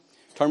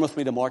Turn with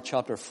me to Mark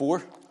chapter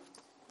 4.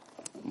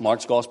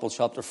 Mark's Gospel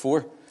chapter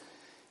 4.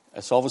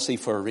 It's obviously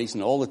for a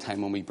reason all the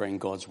time when we bring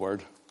God's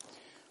Word.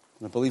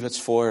 And I believe it's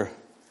for...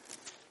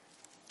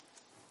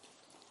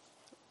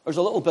 There's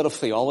a little bit of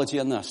theology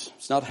in this.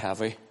 It's not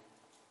heavy.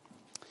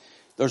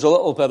 There's a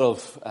little bit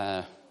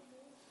of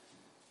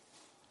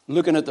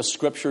looking at the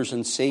Scriptures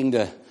and seeing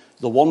the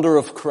wonder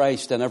of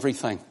Christ and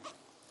everything.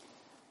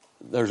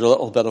 There's a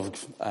little bit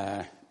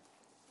of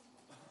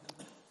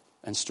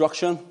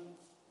instruction.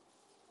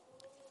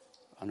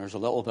 And there's a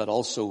little bit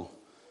also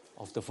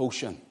of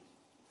devotion.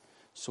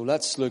 So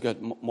let's look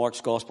at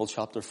Mark's Gospel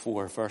chapter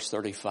 4, verse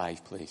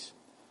 35, please.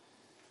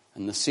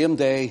 And the same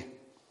day,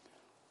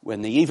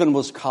 when the even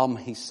was come,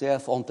 he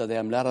saith unto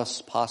them, let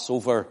us pass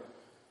over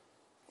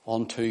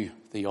unto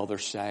the other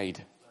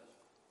side.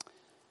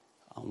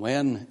 And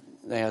when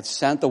they had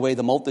sent away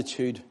the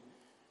multitude,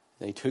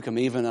 they took him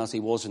even as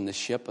he was in the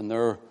ship, and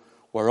there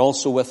were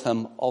also with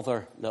him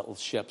other little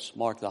ships.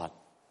 Mark that.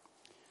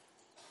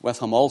 With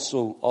him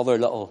also other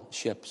little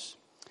ships.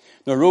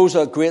 There arose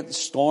a great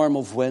storm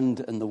of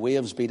wind, and the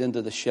waves beat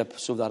into the ship,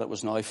 so that it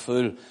was now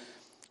full.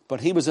 But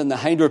he was in the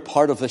hinder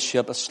part of the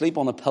ship, asleep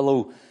on a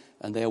pillow,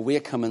 and they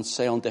awake him and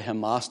say unto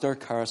him, Master,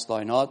 carest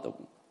thou not that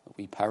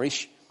we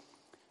perish?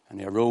 And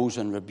he arose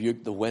and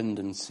rebuked the wind,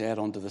 and said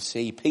unto the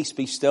sea, Peace,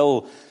 be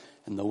still.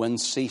 And the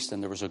wind ceased,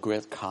 and there was a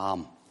great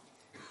calm.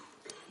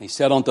 And he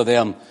said unto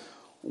them,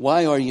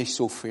 Why are ye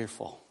so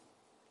fearful?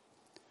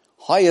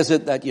 How is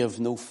it that ye have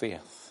no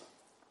faith?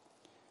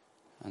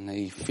 And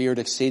they feared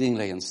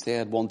exceedingly, and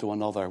said one to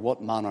another,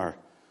 What manner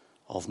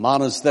of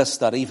man is this,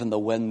 that even the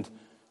wind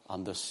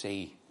and the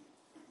sea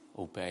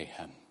obey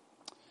him?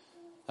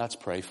 Let's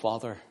pray.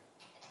 Father,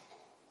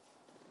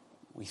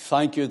 we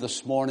thank you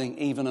this morning,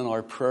 even in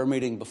our prayer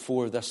meeting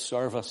before this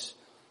service.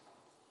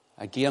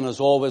 Again, as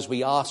always,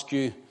 we ask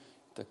you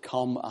to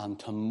come and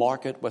to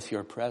mark it with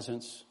your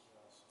presence.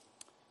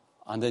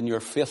 And in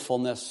your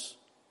faithfulness,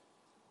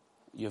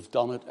 you've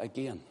done it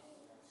again.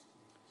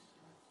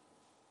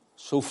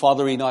 So,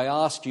 Father, we now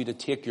ask you to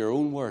take your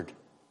own word.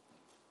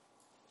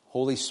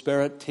 Holy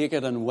Spirit, take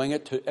it and wing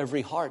it to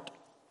every heart.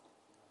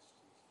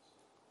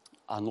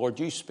 And Lord,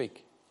 you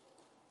speak.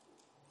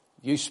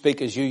 You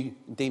speak as you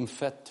deem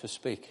fit to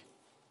speak.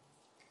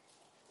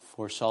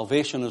 For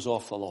salvation is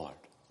of the Lord.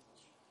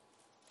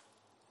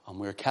 And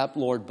we're kept,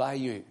 Lord, by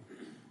you.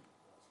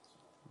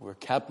 We're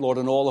kept, Lord,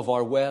 in all of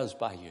our ways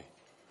by you.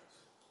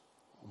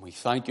 And we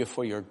thank you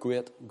for your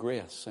great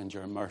grace and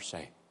your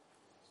mercy.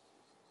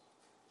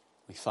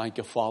 We thank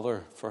you,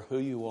 Father, for who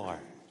you are.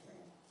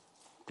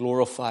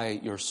 Glorify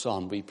your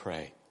Son, we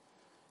pray.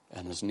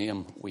 In his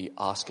name we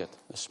ask it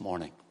this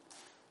morning.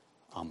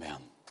 Amen.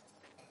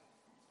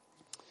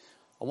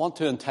 I want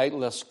to entitle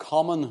this,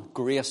 Common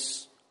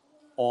Grace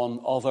on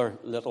Other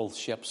Little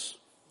Ships.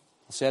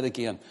 I'll say it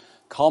again.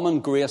 Common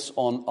Grace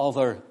on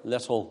Other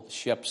Little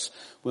Ships.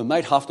 We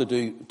might have to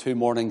do 2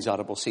 mornings at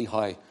it. We'll see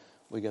how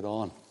we get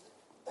on.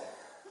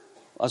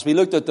 As we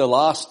looked at the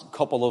last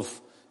couple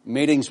of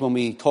meetings when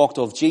we talked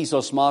of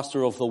Jesus,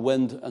 master of the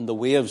wind and the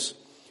waves,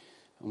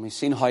 and we've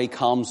seen how he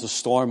calms the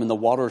storm and the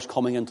waters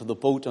coming into the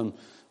boat, and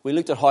we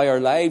looked at how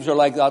our lives are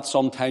like that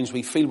sometimes.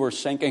 We feel we're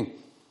sinking,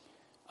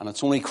 and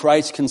it's only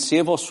Christ can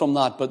save us from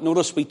that. But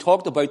notice we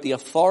talked about the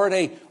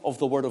authority of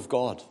the Word of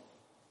God.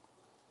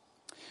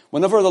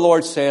 Whenever the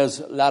Lord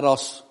says, let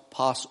us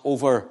pass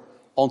over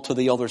onto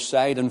the other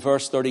side, in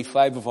verse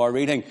 35 of our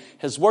reading,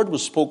 his word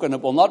was spoken,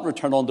 it will not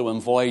return unto him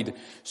void.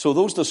 So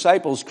those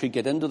disciples could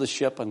get into the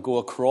ship and go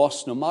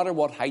across, no matter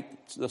what height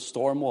the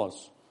storm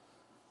was,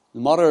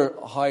 no matter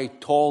how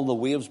tall the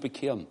waves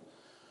became,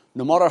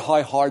 no matter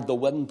how hard the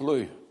wind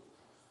blew,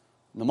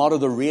 no matter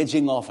the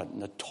raging of it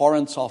and the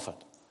torrents of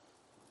it.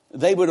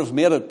 They would have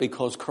made it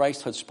because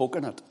Christ had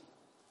spoken it.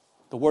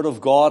 The word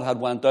of God had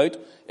went out,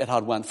 it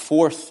had went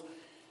forth,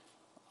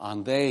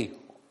 and they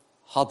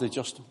had to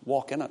just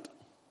walk in it,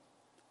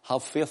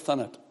 have faith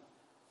in it,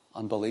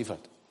 and believe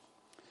it.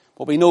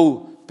 But we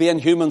know, being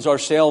humans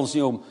ourselves,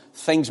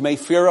 things may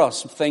fear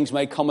us, things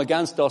may come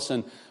against us,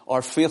 and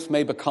our faith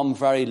may become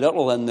very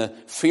little, and the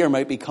fear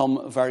might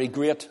become very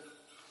great.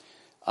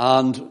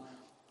 And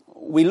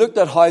we looked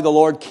at how the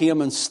Lord came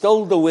and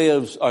stilled the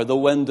waves, or the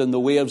wind and the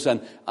waves,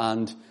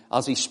 and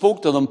as he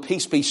spoke to them,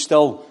 peace be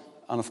still,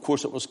 and of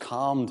course it was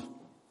calmed.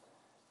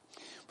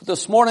 But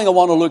this morning I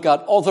want to look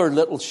at other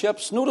little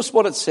ships. Notice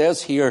what it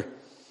says here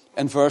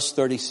in verse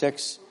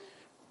 36.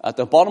 At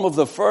the bottom of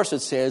the verse it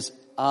says,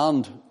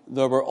 and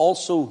there were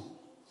also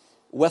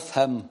with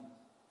him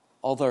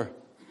other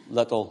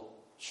little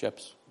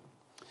ships.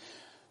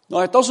 Now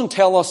it doesn't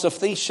tell us if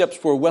these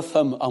ships were with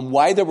him and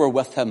why they were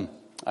with him,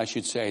 I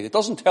should say. It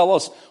doesn't tell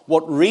us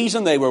what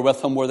reason they were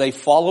with him. Were they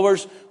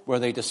followers? Were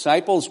they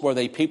disciples? Were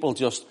they people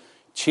just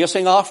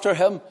chasing after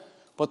him?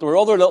 But there were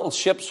other little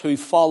ships who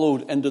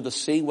followed into the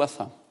sea with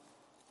him.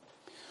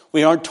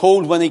 We aren't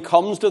told when he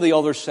comes to the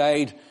other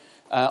side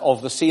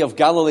of the Sea of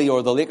Galilee,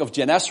 or the Lake of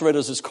Gennesaret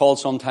as it's called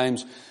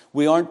sometimes.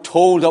 We aren't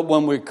told that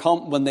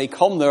when they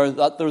come there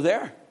that they're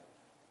there.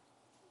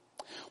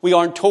 We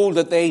aren't told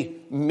that they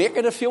make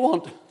it, if you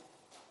want.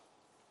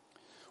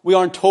 We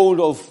aren't told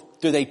of,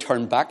 do they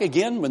turn back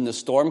again when the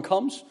storm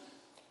comes?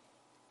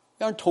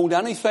 We aren't told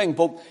anything,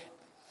 but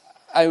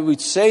I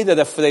would say that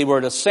if they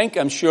were to sink,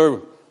 I'm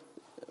sure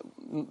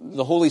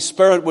the Holy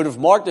Spirit would have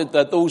marked it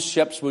that those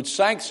ships would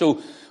sink.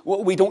 So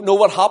we don't know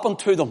what happened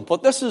to them.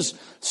 But this is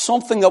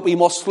something that we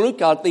must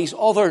look at, these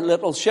other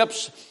little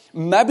ships.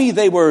 Maybe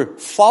they were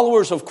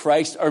followers of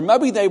Christ, or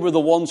maybe they were the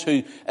ones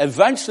who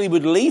eventually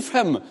would leave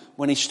him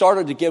when he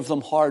started to give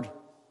them hard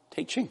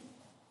teaching.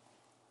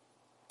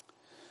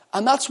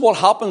 And that's what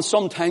happens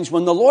sometimes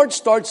when the Lord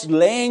starts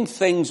laying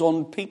things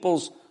on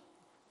people's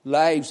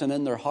lives and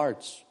in their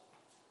hearts.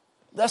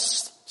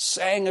 This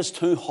saying is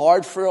too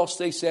hard for us,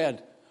 they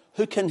said.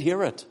 Who can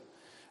hear it?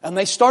 And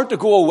they start to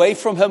go away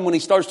from him when he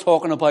starts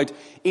talking about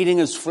eating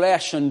his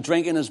flesh and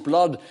drinking his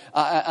blood.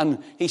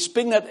 And he's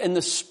speaking it in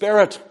the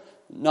spirit,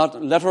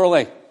 not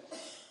literally.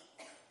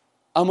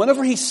 And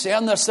whenever he's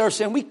saying this, they're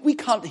saying, we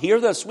can't hear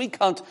this. We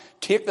can't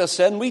take this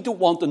in. We don't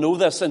want to know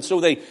this. And so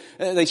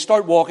they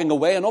start walking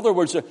away. In other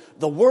words,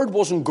 the word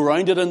wasn't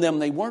grounded in them.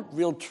 They weren't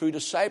real true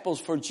disciples.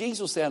 For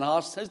Jesus then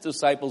asked his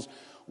disciples,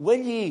 will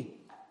ye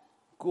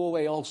go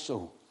away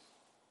also?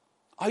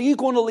 Are you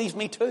going to leave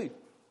me too?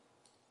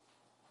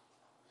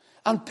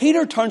 And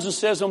Peter turns and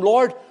says to him,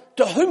 Lord,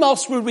 to whom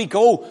else would we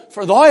go?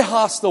 For thou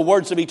hast the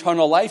words of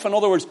eternal life. In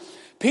other words,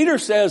 Peter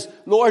says,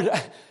 Lord,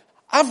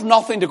 I've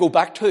nothing to go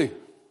back to.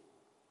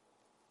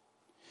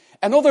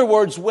 In other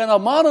words, when a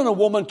man and a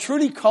woman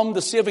truly come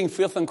to saving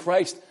faith in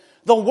Christ,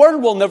 the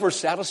world will never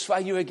satisfy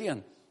you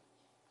again.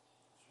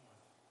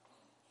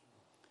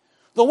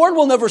 The world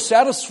will never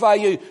satisfy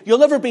you. You'll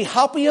never be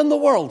happy in the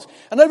world.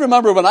 And I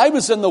remember when I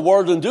was in the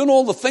world and doing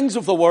all the things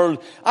of the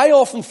world, I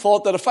often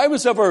thought that if I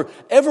was ever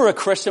a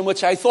Christian,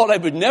 which I thought I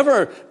would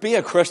never be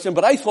a Christian,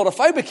 but I thought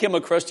if I became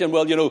a Christian,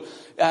 well,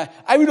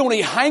 I would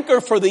only hanker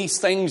for these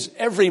things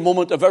every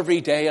moment of every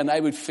day and I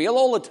would fail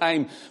all the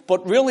time.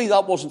 But really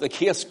that wasn't the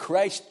case.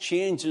 Christ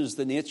changes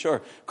the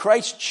nature.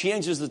 Christ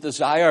changes the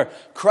desire.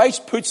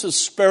 Christ puts his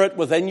spirit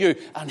within you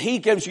and he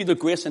gives you the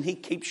grace and he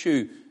keeps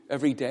you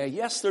every day.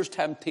 Yes, there's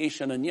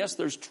temptation, and yes,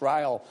 there's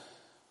trial,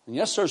 and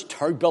yes, there's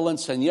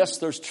turbulence, and yes,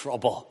 there's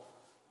trouble.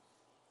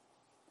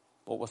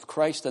 But with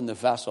Christ in the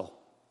vessel,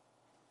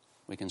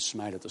 we can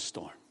smile at the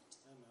storm.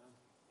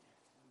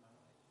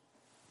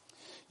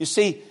 You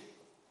see,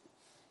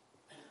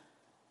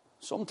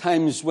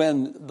 sometimes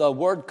when the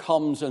word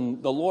comes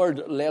and the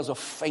Lord lays a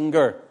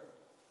finger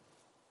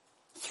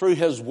through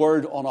his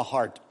word on a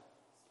heart,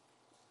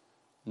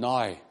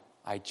 now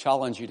I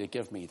challenge you to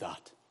give me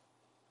that.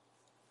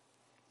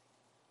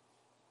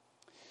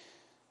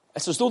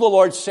 It's as though the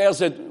Lord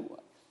says it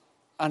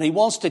and he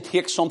wants to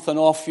take something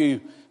off you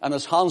and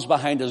his hand's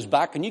behind his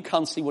back and you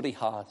can't see what he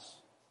has.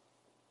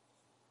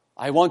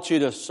 I want you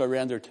to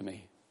surrender to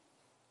me.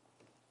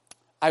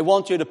 I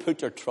want you to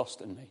put your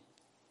trust in me.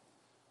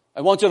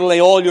 I want you to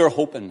lay all your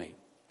hope in me.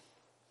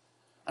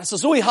 And it's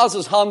as though he has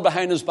his hand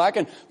behind his back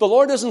and the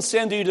Lord isn't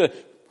saying to you to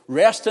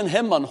rest in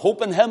him and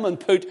hope in him and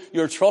put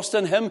your trust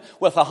in him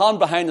with a hand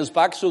behind his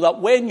back so that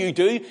when you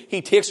do,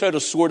 he takes out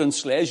a sword and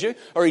slays you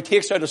or he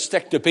takes out a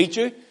stick to beat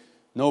you.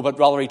 No, but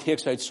rather he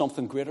takes out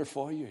something greater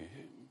for you.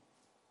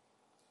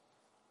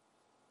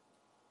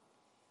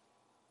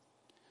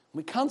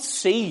 We can't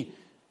see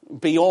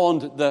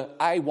beyond the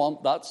I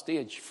want that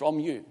stage from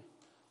you.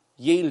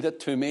 Yield it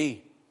to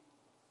me.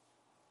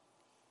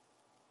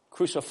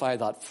 Crucify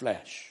that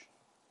flesh.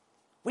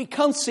 We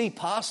can't see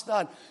past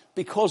that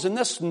because in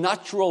this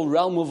natural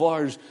realm of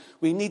ours,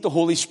 we need the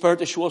Holy Spirit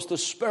to show us the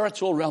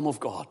spiritual realm of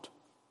God.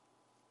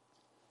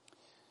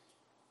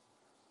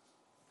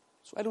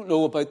 So I don't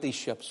know about these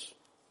ships.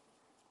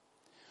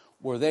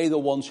 Were they the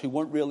ones who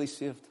weren't really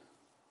saved?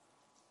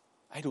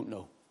 I don't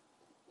know.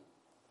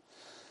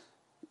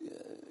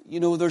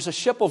 There's a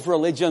ship of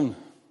religion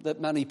that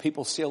many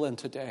people sail in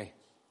today.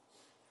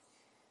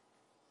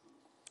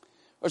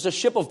 There's a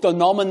ship of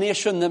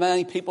denomination that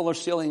many people are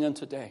sailing in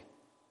today.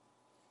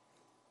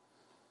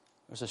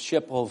 There's a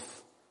ship of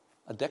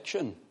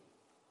addiction.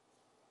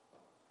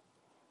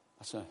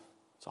 It's a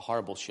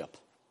horrible ship.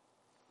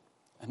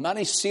 And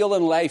many sail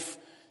in life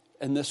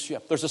in this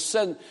ship. There's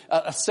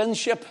a sin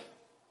ship.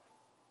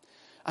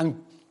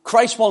 And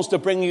Christ wants to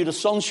bring you to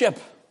sonship.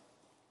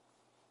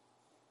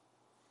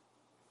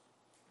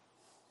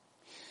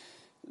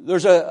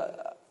 There's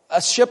a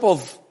ship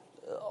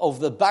of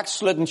the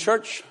backslidden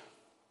church.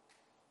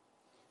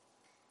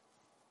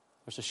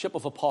 There's a ship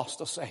of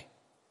apostasy.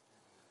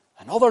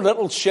 And other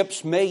little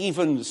ships may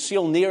even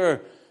sail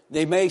near.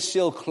 They may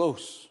sail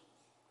close.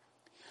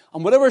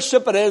 And whatever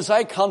ship it is,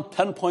 I can't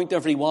pinpoint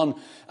every one.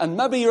 And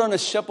maybe you're in a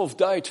ship of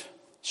doubt,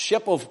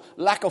 ship of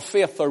lack of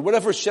faith, or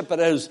whatever ship it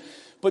is.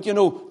 But there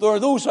are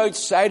those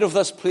outside of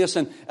this place.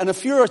 And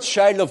if you're a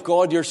child of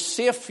God, you're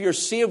safe, you're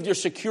saved, you're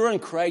secure in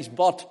Christ.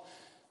 But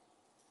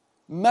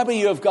maybe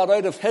you've got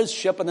out of his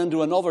ship and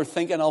into another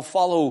thinking, I'll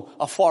follow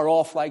afar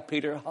off like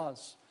Peter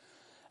has.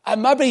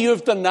 And maybe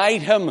you've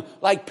denied him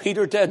like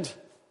Peter did.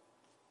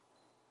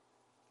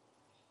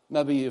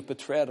 Maybe you've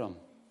betrayed him.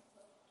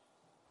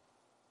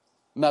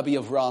 Maybe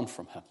you've run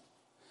from him.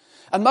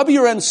 And maybe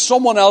you're in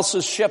someone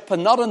else's ship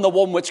and not in the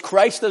one which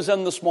Christ is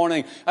in this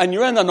morning, and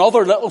you're in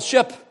another little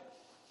ship.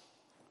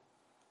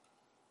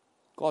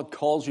 God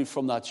calls you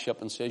from that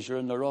ship and says you're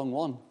in the wrong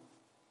one.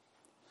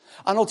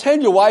 And I'll tell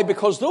you why,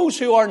 because those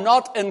who are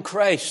not in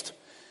Christ,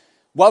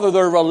 whether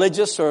they're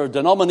religious or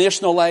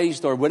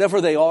denominationalized or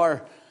whatever they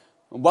are,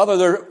 whether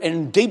they're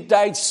in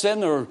deep-dyed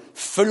sin or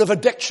full of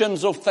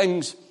addictions of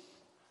things,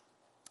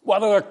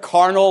 whether they're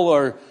carnal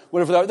or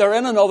whatever, they're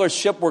in another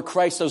ship where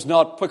Christ is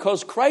not,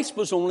 because Christ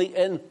was only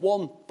in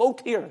one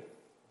boat here.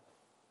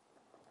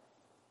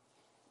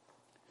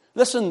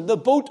 Listen, the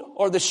boat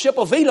or the ship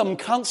of Edom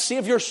can't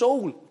save your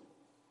soul.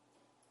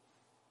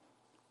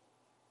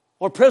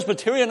 Or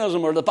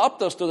Presbyterianism or the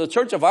Baptist or the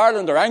Church of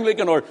Ireland or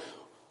Anglican or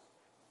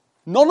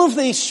none of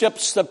these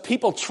ships that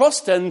people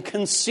trust in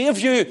can save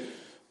you.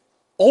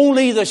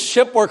 Only the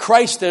ship where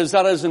Christ is,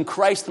 that is in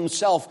Christ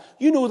himself.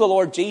 You know the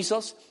Lord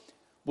Jesus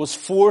was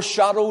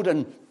foreshadowed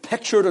and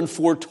pictured and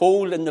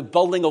foretold in the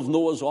building of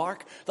Noah's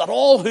Ark, that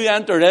all who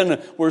entered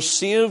in were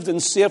saved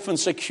and safe and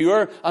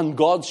secure, and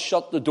God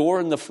shut the door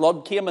and the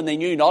flood came, and they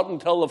knew not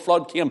until the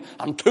flood came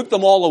and took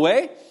them all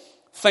away.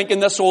 Thinking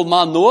this old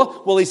man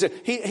Noah, well, he's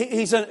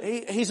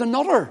a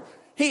nutter.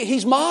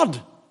 He's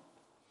mad.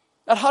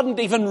 It hadn't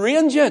even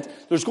rained yet.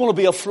 There's going to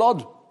be a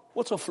flood.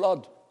 What's a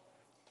flood?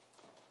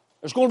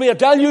 There's going to be a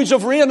deluge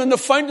of rain, and the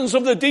fountains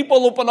of the deep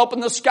will open up,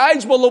 and the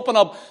skies will open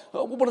up.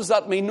 What does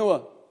that mean,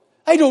 Noah?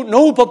 I don't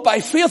know, but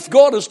by faith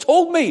God has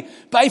told me.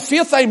 By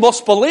faith I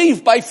must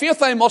believe. By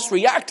faith I must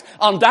react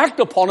and act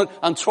upon it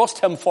and trust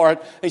him for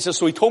it. He says,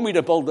 so he told me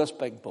to build this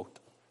big boat.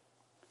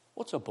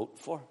 What's a boat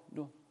for?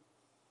 No.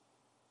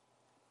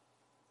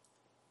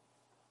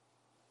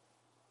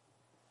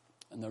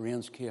 And the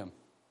rains came.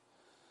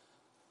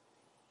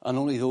 And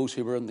only those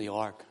who were in the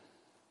ark,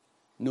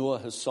 Noah,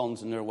 his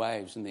sons and their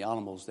wives and the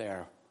animals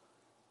there,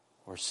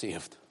 were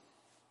saved.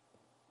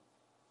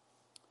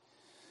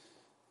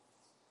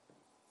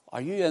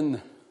 Are you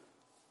in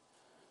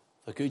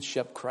the good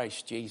ship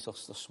Christ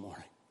Jesus this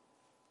morning?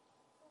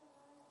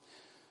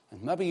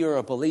 And maybe you're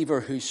a believer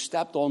who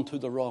stepped onto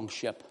the wrong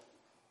ship.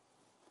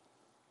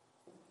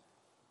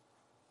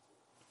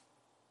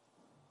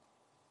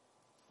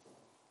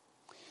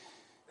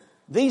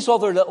 These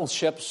other little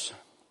ships,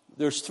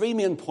 there's three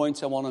main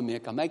points I want to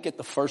make. I might get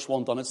the first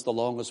one done. It's the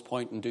longest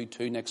point, and do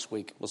two next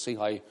week. We'll see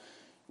how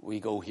we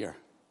go here.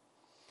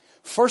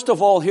 First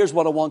of all, here's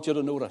what I want you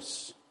to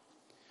notice.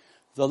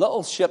 The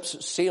little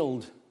ships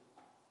sailed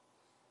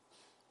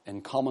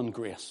in common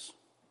grace.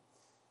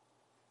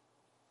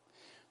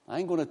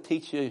 I'm going to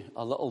teach you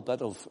a little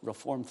bit of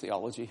Reformed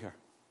theology here.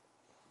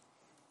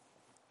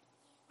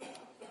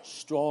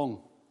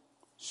 Strong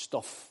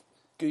stuff,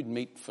 good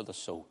meat for the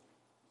soul.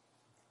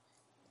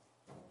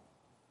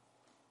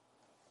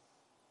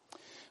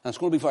 And it's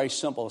going to be very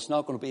simple. It's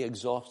not going to be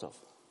exhaustive.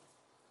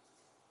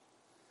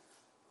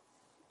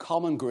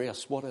 Common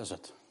grace, what is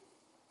it?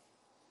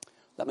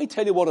 Let me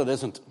tell you what it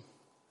isn't.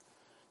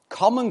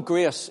 Common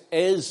grace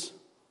is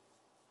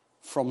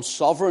from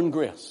sovereign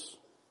grace.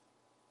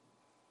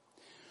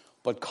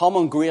 But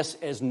common grace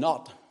is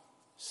not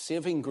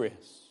saving grace.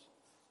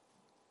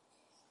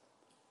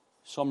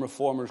 Some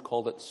reformers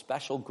called it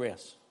special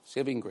grace,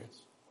 saving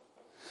grace.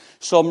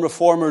 Some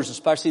reformers,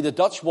 especially the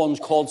Dutch ones,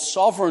 called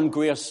sovereign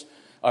grace,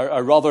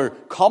 or rather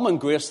common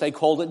grace, they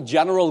called it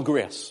general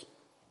grace.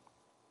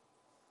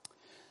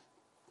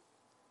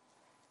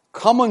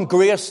 Common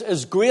grace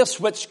is grace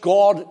which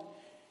God,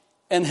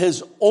 in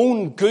his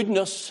own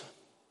goodness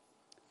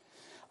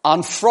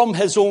and from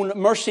his own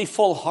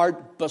merciful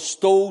heart,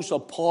 bestows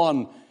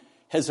upon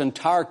his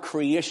entire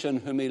creation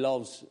whom he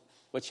loves,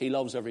 which he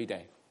loves every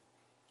day.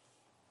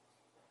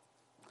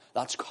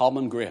 That's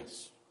common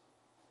grace.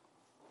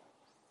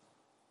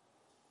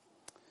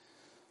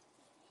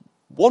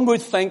 One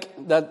would think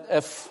that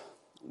if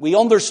we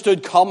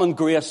understood common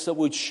grace, it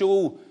would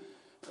show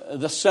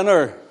the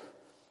sinner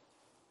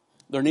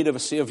their need of a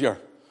Savior,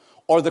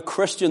 or the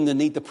Christian the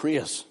need to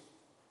praise,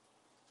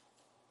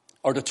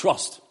 or to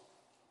trust.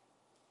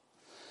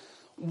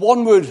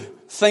 One would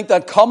think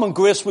that common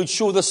grace would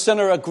show the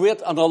sinner a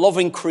great and a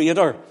loving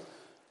Creator,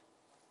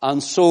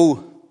 and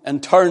so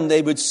in turn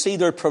they would see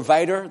their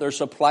provider, their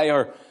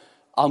supplier,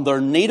 and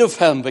their need of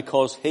him,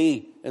 because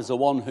he is the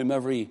one whom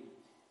every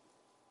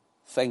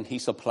thing he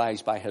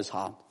supplies by his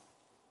hand.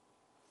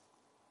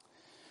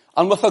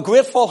 And with a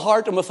grateful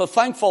heart and with a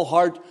thankful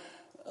heart,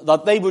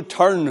 that they would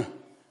turn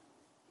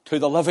to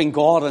the living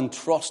God and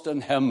trust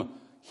in him,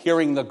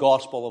 hearing the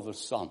gospel of his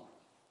Son,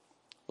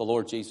 the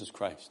Lord Jesus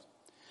Christ.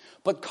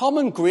 But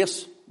common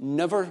grace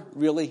never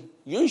really,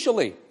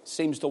 usually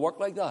seems to work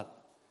like that.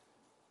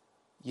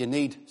 You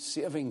need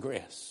saving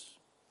grace,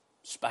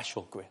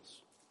 special grace.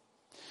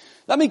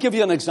 Let me give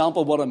you an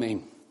example of what I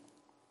mean.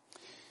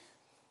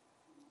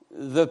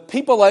 The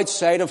people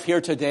outside of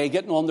here today,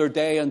 getting on their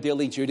day and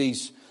daily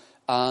duties,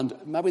 and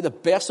maybe the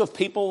best of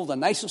people, the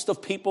nicest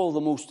of people,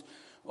 the most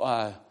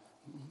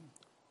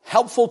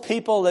helpful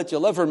people that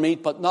you'll ever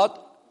meet, but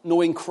not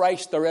knowing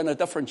Christ, they're in a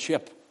different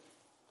ship.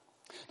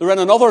 They're in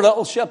another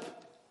little ship.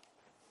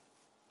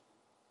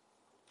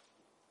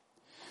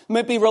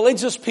 Maybe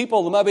religious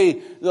people,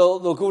 maybe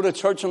they'll go to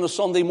church on a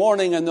Sunday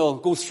morning and they'll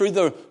go through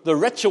the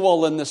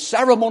ritual and the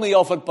ceremony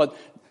of it, but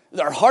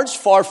their heart's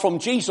far from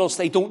Jesus.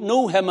 They don't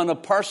know him in a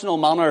personal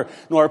manner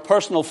nor a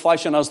personal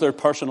fashion as their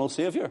personal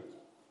Saviour.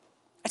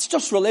 It's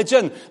just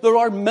religion. There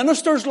are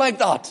ministers like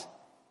that.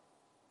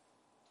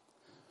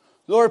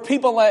 There are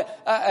people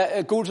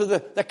that go to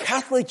the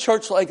Catholic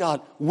Church like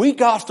that,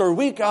 week after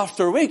week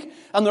after week,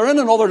 and they're in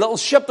another little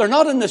ship. They're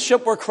not in the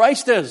ship where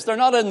Christ is. They're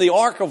not in the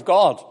ark of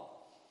God.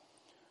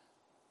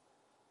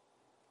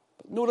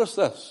 But notice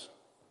this.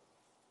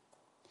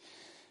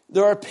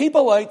 There are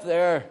people out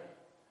there,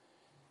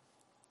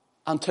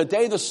 and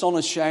today the sun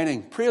is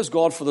shining. Praise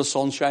God for the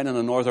sun shining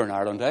in Northern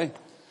Ireland, eh?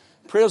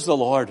 Praise the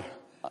Lord.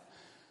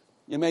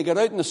 You may get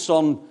out in the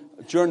sun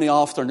during the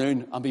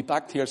afternoon and be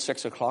back here at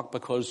 6 o'clock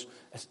because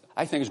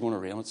I think it's going to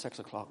rain at 6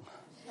 o'clock.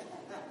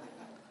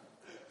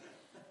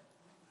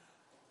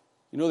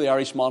 You know the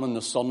Irishman in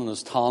the sun and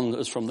his tan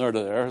is from there to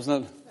there,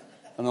 isn't it?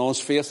 And on his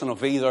face and a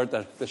V there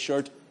at the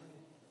shirt.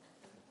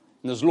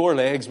 And his lower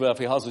legs, well, if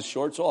he has his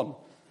shorts on,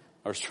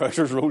 or his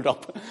trousers rolled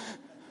up.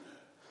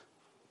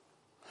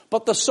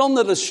 But the sun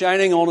that is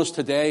shining on us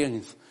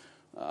today,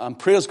 and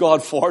praise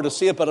God for, to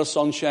see a bit of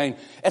sunshine,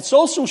 it's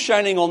also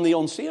shining on the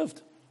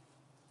unsaved.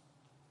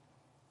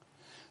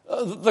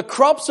 The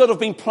crops that have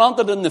been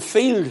planted in the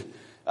field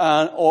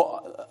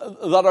or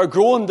that are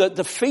growing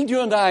to feed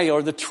you and I,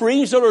 or the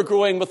trees that are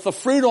growing with the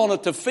fruit on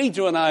it to feed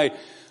you and I,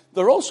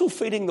 they're also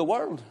feeding the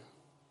world.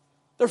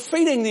 They're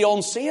feeding the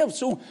unsaved.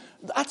 So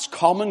that's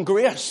common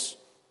grace.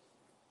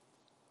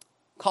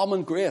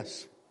 Common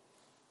grace.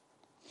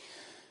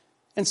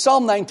 In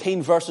Psalm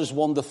 19 verses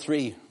 1 to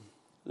 3,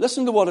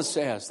 listen to what it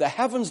says. The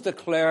heavens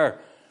declare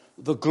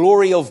the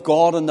glory of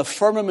God, and the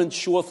firmament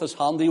showeth his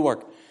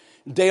handiwork.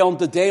 Day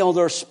unto day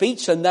their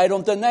speech, and night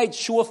unto night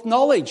showeth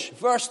knowledge.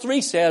 Verse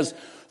 3 says,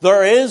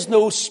 there is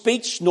no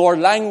speech nor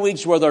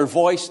language where their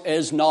voice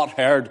is not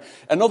heard.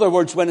 In other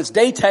words, when it's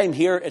daytime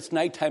here, it's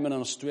nighttime in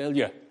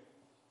Australia.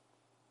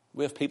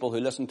 We have people who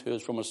listen to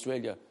us from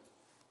Australia.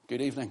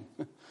 Good evening.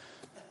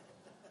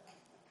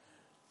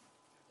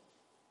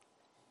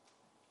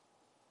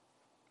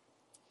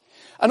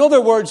 In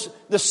other words,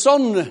 the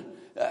sun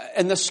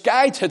in the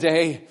sky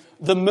today,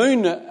 the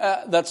moon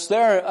that's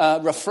there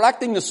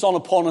reflecting the sun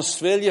upon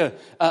Australia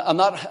and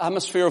that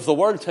hemisphere of the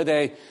world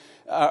today,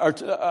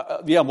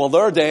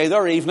 their day,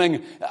 their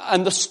evening,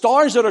 and the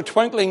stars that are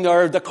twinkling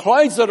there, the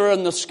clouds that are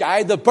in the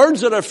sky, the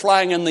birds that are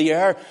flying in the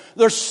air,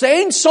 they're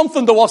saying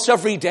something to us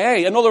every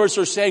day. In other words,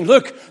 they're saying,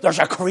 look, there's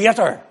a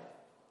creator.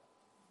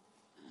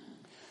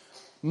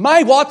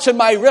 My watch and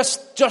my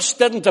wrist just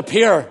didn't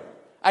appear.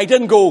 I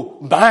didn't go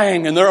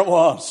bang and there it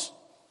was.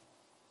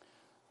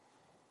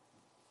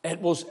 It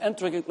was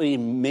intricately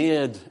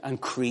made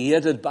and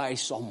created by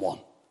someone.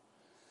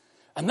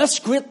 And this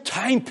great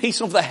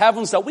timepiece of the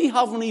heavens that we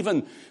haven't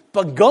even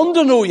begun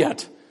to know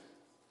yet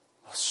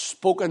was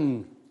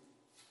spoken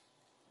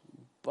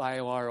by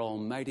our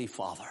Almighty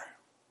Father.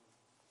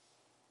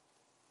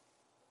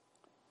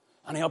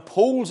 And he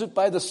upholds it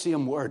by the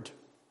same word.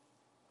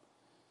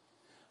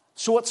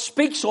 So it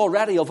speaks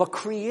already of a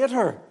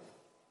creator.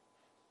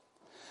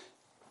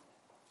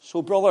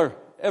 So brother,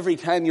 every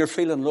time you're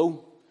feeling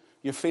low,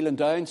 you're feeling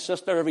down.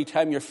 Sister, every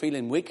time you're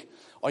feeling weak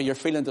or you're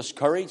feeling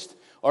discouraged,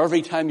 or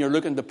every time you're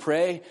looking to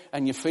pray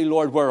and you feel,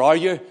 Lord, where are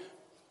you?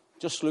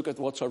 Just look at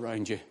what's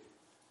around you.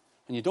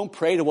 And you don't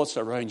pray to what's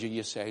around you.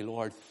 You say,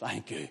 Lord,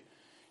 thank you.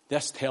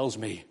 This tells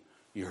me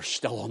you're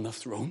still on the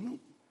throne.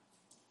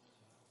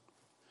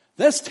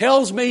 This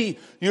tells me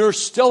you're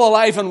still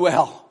alive and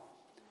well.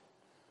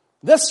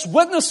 This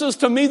witnesses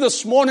to me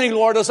this morning,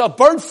 Lord, as a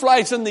bird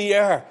flies in the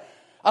air,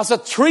 as a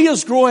tree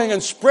is growing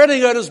and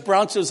spreading out its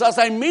branches, as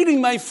I'm eating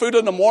my food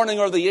in the morning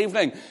or the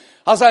evening,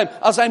 as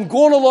I'm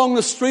going along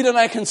the street and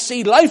I can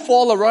see life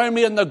all around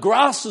me and the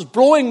grass is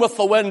blowing with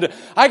the wind,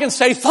 I can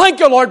say, thank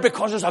you, Lord,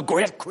 because there's a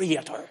great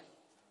creator.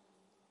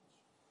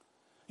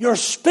 You're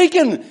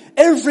speaking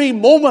every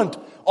moment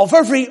of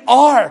every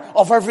hour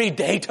of every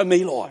day to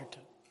me, Lord.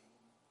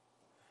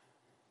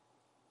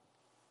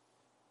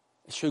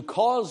 It should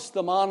cause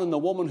the man and the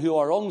woman who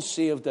are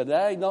unsaved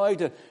today now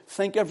to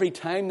think every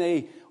time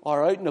they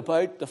are out and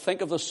about, to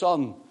think of the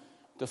sun,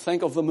 to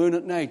think of the moon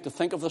at night, to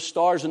think of the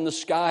stars in the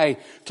sky,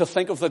 to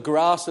think of the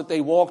grass that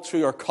they walk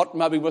through or cut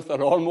maybe with a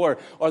lawnmower,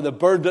 or the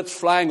bird that's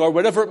flying, or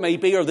whatever it may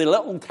be, or the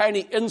little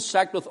tiny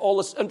insect with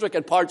all its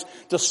intricate parts,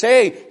 to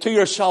say to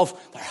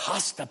yourself, there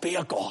has to be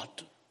a God.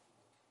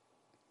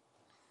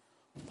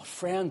 But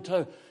friend,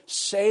 to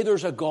say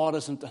there's a God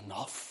isn't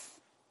enough.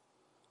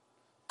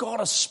 God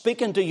is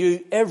speaking to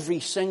you every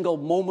single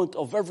moment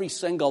of every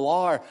single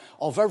hour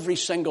of every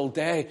single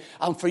day.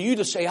 And for you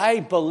to say,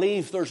 I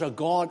believe there's a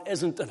God,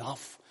 isn't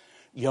enough.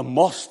 You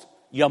must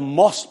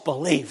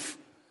believe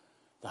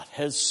that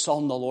his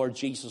Son, the Lord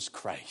Jesus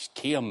Christ,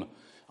 came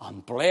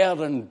and bled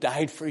and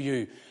died for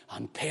you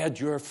and paid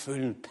your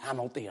full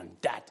penalty and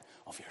debt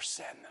of your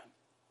sin.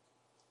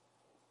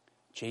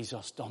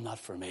 Jesus done that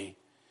for me.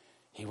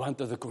 He went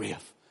to the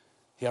grave.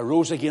 He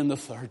arose again the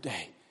third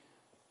day.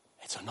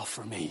 It's enough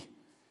for me.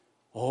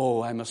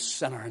 Oh, I'm a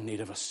sinner in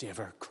need of a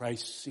Savior.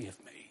 Christ, save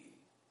me.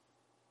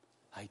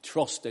 I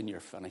trust in your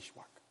finished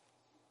work.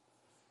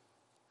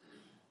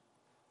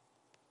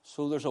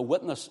 So there's a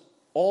witness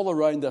all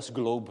around this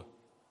globe,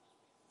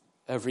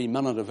 every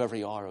minute of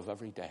every hour of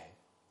every day,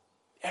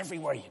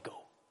 everywhere you go.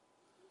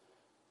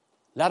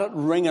 Let it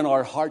ring in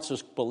our hearts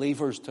as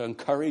believers to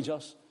encourage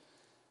us.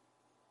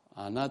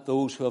 And not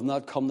those who have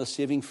not come to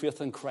saving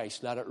faith in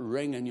Christ. Let it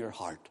ring in your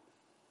heart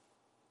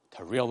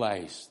to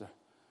realize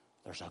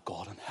there's a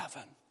God in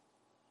heaven.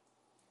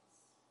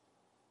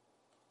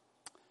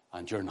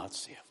 And you're not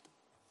saved.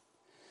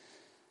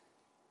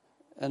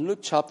 In Luke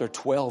chapter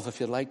 12, if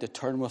you'd like to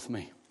turn with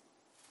me.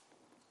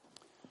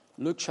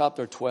 Luke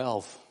chapter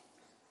 12.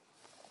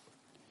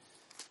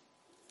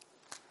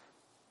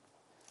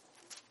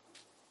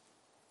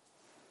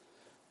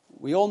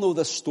 We all know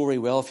this story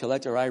well. If you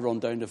let your eye run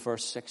down to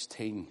verse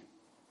 16.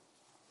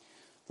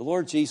 The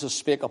Lord Jesus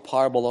spake a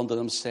parable unto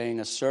them, saying,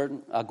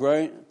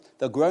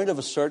 the ground of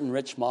a certain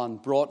rich man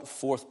brought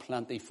forth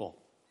plentiful.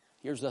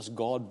 Here's this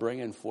God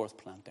bringing forth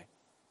plenty.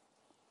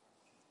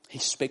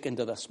 He's speaking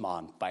to this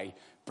man by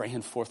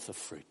bringing forth the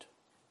fruit.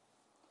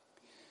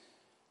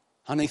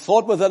 And he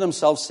thought within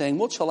himself, saying,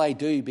 what shall I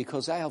do,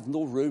 because I have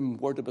no room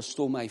where to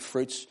bestow my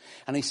fruits?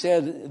 And he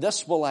said,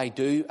 this will I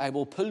do. I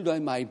will pull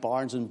down my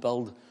barns and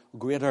build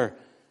greater,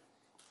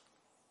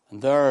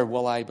 and there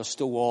will I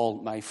bestow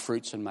all my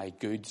fruits and my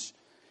goods.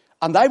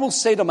 And I will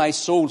say to my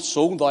soul,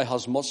 soul, thou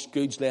hast much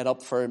goods laid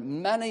up for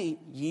many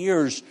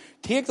years.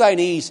 Take thine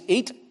ease,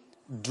 eat,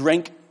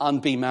 drink,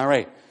 and be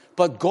merry.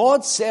 But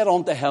God said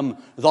unto him,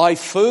 thou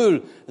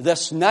fool,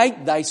 this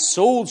night thy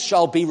soul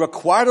shall be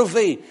required of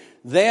thee.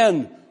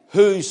 Then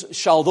whose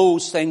shall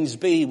those things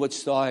be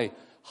which thou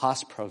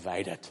hast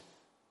provided?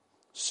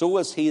 So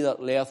is he that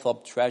layeth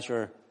up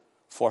treasure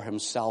for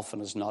himself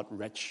and is not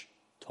rich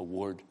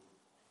toward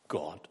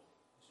God.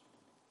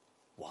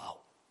 Wow.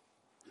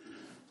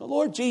 The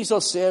Lord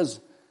Jesus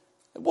says,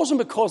 it wasn't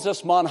because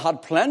this man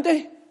had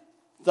plenty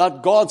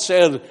that God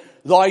said,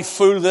 thou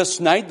fool, this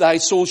night thy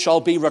soul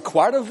shall be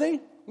required of thee.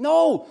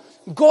 No,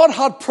 God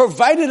had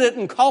provided it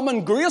in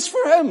common grace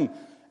for him.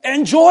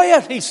 Enjoy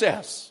it, he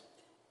says.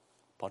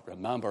 But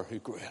remember who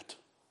grew it.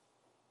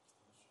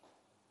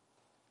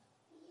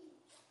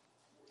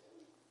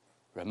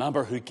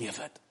 Remember who gave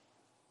it.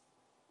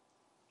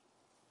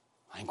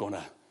 I'm going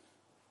to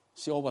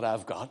see all what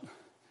I've got.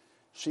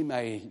 See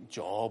my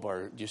job,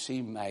 or do you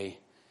see my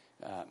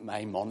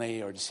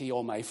money, or do you see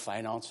all my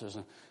finances?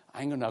 And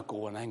I'm going to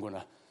go and I'm going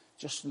to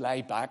just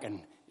lie back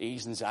and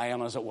ease in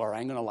Zion, as it were.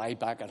 I'm going to lie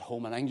back at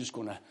home and I'm just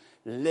going to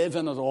live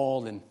in it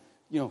all, and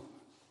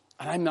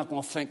and I'm not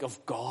going to think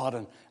of God,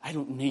 and I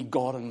don't need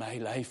God in my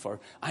life,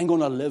 or I'm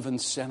going to live in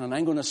sin and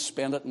I'm going to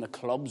spend it in the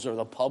clubs or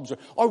the pubs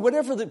or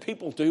whatever the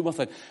people do with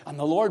it. And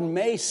the Lord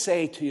may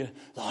say to you,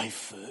 thou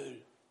fool,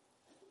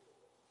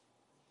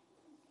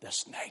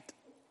 this night.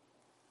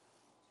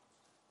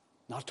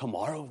 Not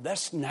tomorrow.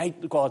 This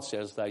night, God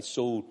says, thy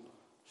soul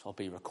shall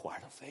be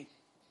required of thee.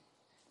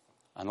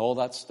 And all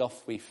that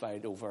stuff we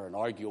fight over and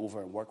argue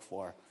over and work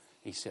for,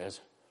 he says,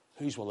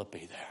 whose will it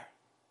be there?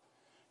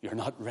 You're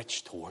not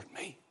rich toward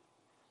me.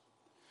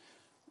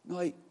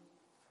 Now,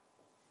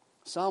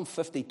 Psalm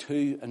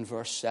 52 and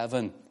verse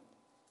 7.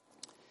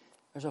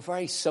 There's a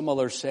very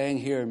similar saying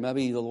here.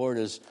 Maybe the Lord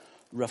is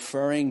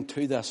referring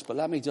to this, but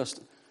let me just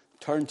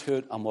turn to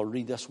it and we'll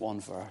read this one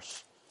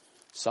verse.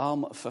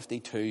 Psalm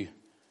 52,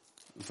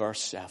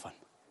 verse 7.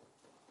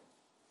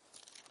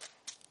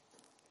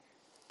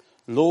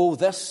 Lo,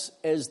 this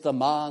is the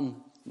man,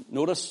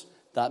 notice,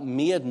 that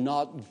made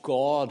not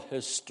God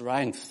his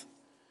strength,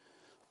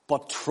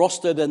 but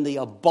trusted in the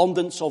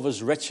abundance of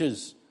his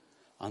riches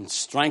and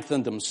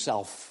strengthened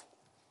himself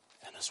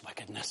in his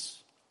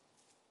wickedness.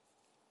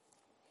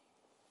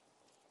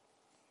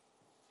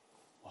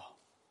 Wow.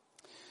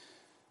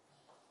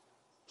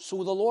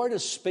 So the Lord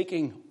is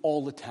speaking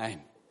all the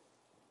time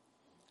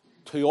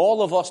to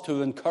all of us,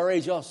 to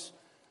encourage us,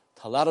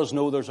 to let us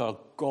know there's a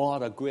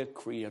God, a great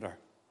creator.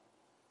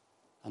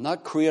 And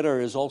that creator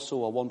is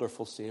also a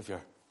wonderful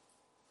Savior.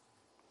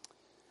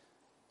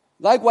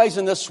 Likewise,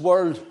 in this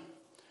world,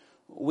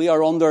 we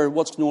are under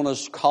what's known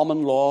as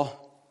common law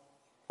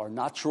or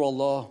natural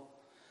law,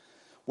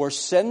 where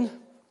sin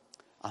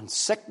and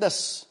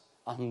sickness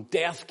and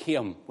death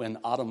came when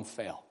Adam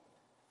fell.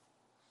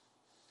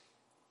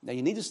 Now,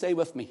 you need to stay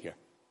with me here.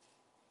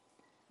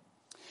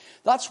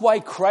 That's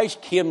why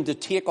Christ came, to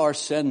take our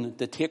sin,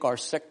 to take our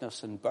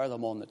sickness and bear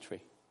them on the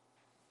tree.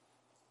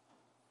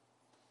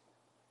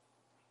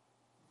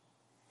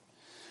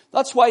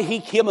 That's why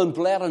he came and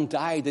bled and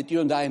died, that you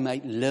and I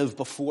might live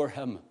before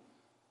him.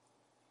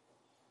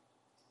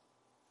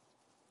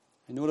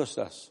 And notice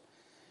this.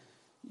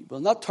 You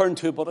will not turn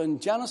to it, but in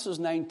Genesis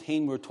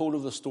 19 we're told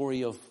of the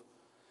story of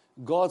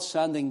God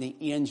sending the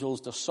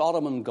angels to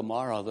Sodom and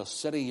Gomorrah, the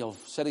cities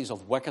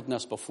of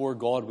wickedness, before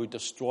God would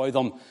destroy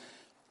them.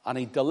 And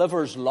he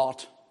delivers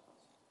Lot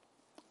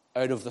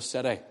out of the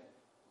city.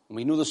 And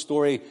we know the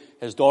story.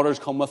 His daughters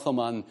come with him,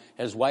 and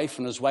his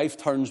wife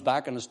turns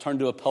back and is turned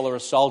to a pillar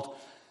of salt.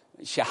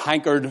 She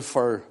hankered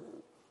for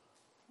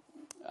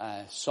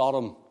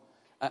Sodom.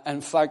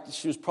 In fact,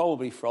 she was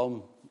probably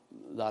from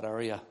that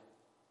area.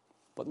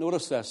 But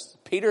notice this.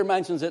 Peter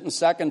mentions it in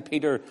 2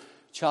 Peter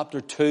chapter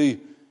 2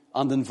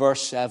 and in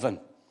verse 7.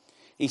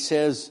 He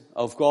says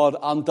of God,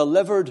 and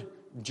delivered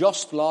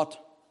just Lot,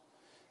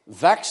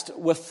 vexed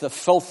with the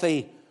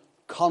filthy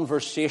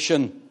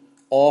conversation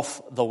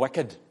of the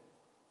wicked.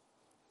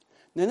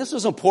 Now this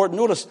is important.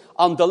 Notice,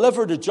 and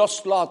delivered a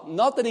just Lot.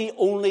 Not that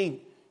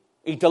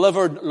he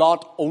delivered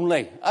Lot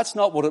only. That's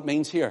not what it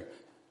means here.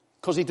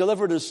 Because he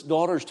delivered his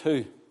daughters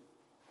too.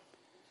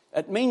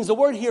 It means the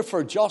word here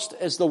for just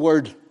is the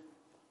word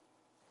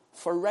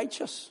for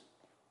righteous.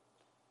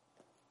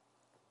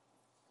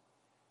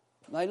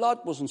 Now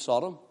Lot was in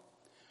Sodom.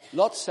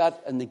 Lot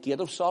sat in the gate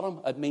of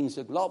Sodom. It means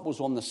that Lot was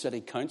on the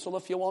city council,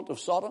 if you want, of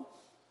Sodom.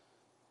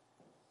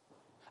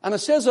 And it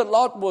says that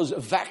Lot was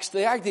vexed.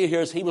 The idea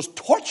here is he was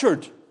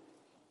tortured.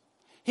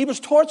 He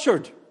was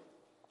tortured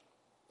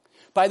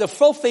by the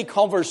filthy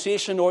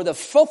conversation or the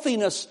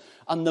filthiness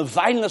and the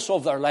vileness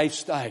of their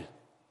lifestyle.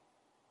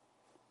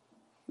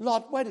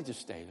 Lot, why did you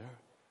stay there?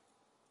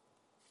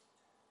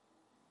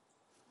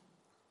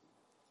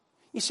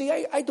 You see,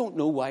 I don't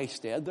know why he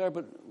stayed there,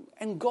 but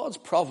in God's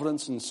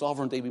providence and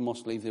sovereignty, we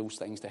must leave those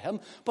things to him.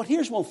 But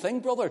here's one thing,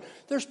 brother.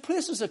 There's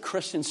places that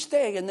Christians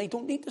stay, and they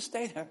don't need to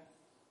stay there.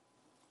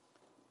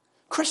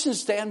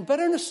 Christians stay in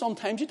bitterness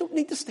sometimes. You don't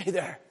need to stay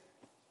there.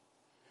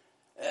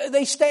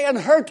 They stay in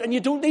hurt, and you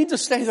don't need to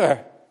stay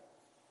there.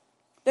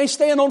 They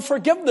stay in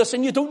unforgiveness,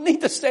 and you don't need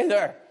to stay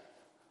there.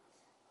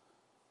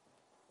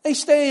 They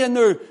stay and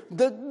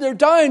they're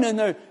down,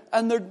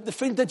 and they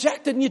feel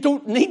dejected, and you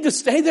don't need to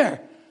stay there.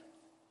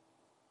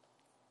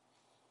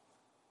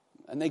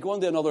 And they go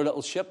into another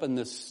little ship in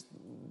the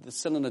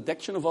sin and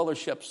addiction of other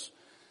ships.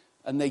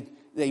 And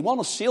they want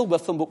to sail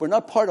with them, but we're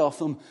not part of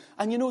them.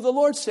 And you know, the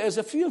Lord says,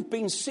 if you have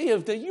been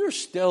saved, that you're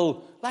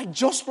still like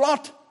just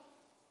Lot.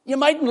 You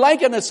mightn't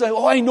like it and say,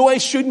 oh, I know I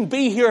shouldn't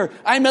be here.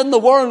 I'm in the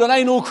world and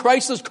I know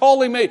Christ is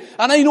calling me.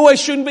 And I know I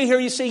shouldn't be here.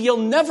 You see, you'll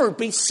never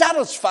be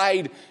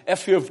satisfied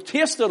if you've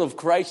tasted of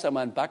Christ and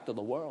went back to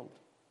the world.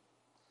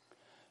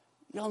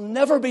 You'll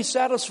never be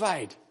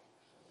satisfied.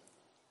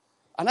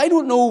 And I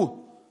don't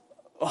know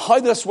how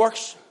this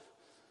works,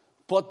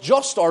 but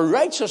just or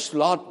righteous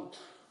Lot,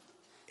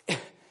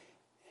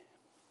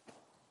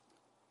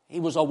 he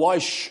was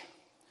awash.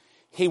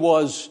 He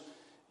was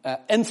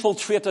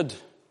infiltrated.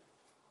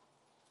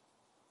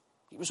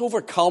 He was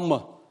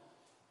overcome.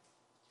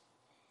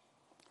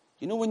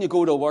 You know when you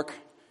go to work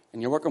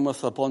and you're working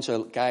with a bunch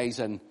of guys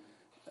and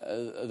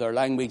their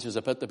language is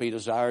a bit to be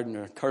desired and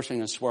they're cursing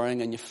and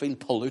swearing and you feel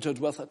polluted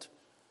with it.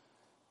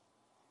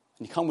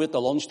 And you can't wait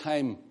till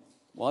lunchtime.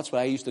 Well, that's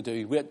what I used to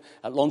do. Wait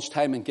at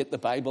lunchtime and get the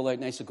Bible out.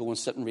 And I used to go and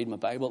sit and read my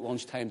Bible at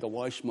lunchtime to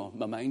wash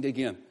my mind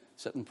again.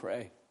 Sit and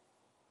pray.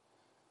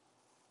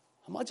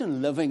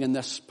 Imagine living in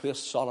this place,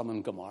 Sodom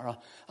and Gomorrah.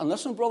 And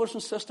listen, brothers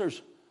and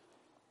sisters,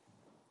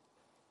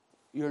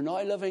 you're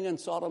now living in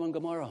Sodom and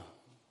Gomorrah.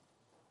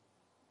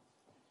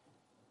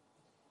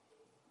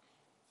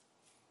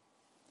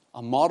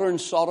 A modern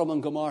Sodom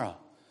and Gomorrah.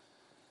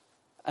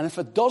 And if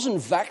it doesn't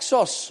vex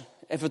us,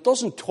 if it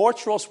doesn't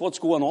torture us what's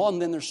going on,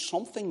 then there's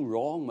something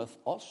wrong with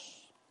us.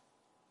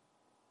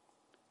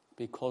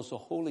 Because the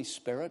Holy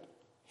Spirit,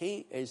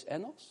 He is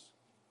in us.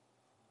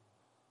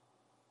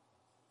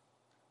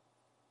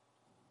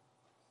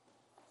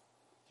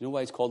 You know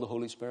why it's called the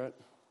Holy Spirit?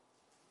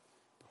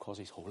 Because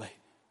He's holy.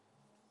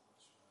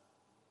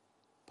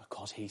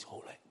 Because He's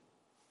holy.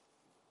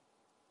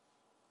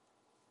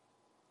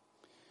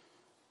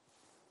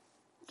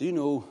 Do you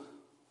know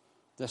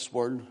this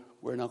world,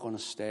 we're not going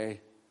to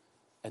stay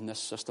in this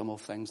system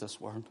of things, this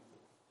world.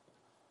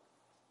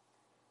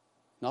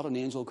 Not an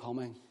angel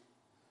coming.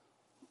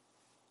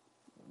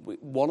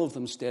 One of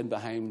them stayed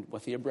behind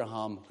with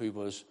Abraham, who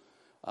was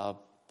a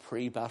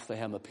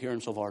pre-Bethlehem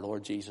appearance of our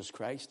Lord Jesus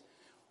Christ.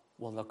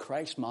 Well, the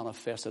Christ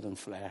manifested in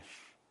flesh,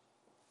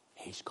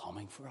 He's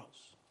coming for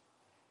us.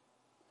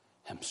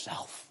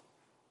 Himself.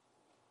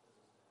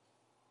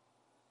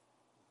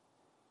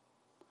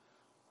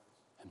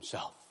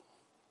 Himself.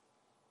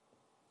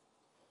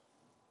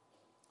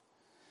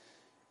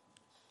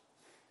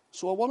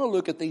 So I want to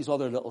look at these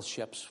other little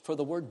ships, for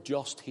the word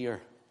just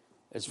here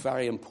is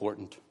very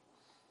important.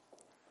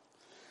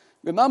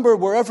 Remember,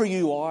 wherever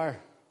you are,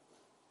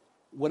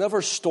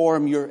 whatever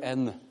storm you're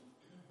in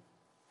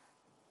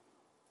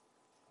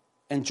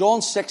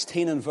John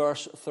 16 and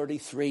verse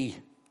 33,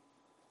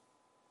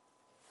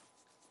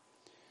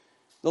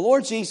 the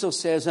Lord Jesus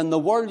says, in the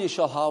world you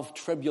shall have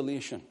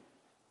tribulation.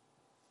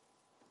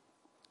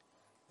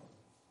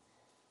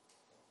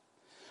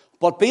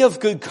 But be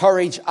of good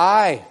courage,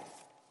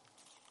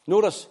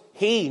 notice,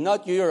 He,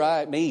 not you or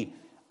I, me.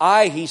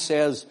 He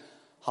says,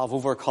 have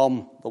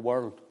overcome the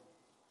world.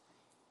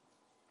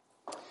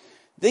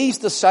 These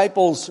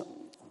disciples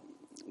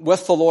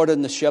with the Lord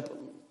in the ship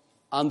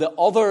and the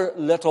other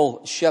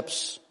little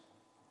ships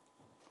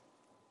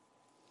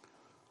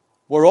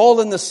were all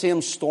in the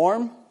same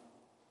storm,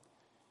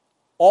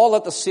 all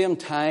at the same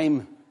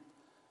time,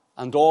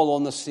 and all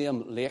on the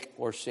same lake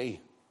or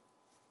sea.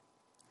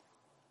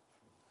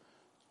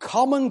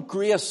 Common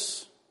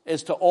grace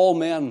is to all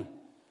men,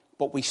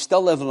 but we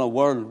still live in a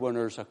world where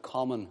there's a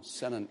common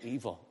sin and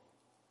evil.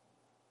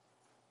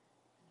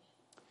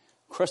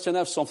 Christian, I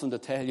have something to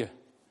tell you.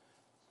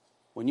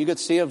 When you get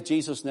saved,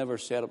 Jesus never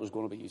said it was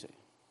going to be easy.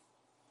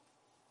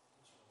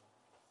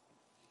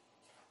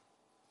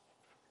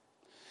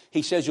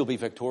 He says you'll be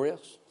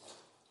victorious.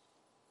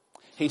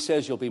 He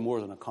says you'll be more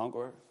than a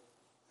conqueror.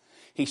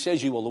 He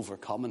says you will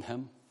overcome in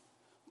him.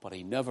 But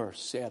he never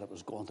said it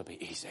was going to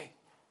be easy.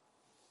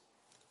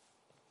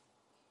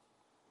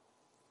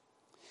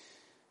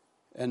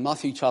 In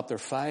Matthew chapter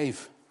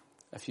 5,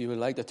 if you would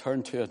like to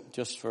turn to it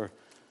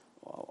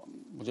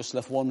we'll just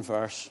lift one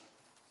verse.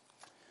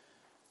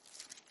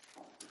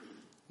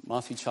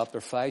 Matthew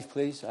chapter 5,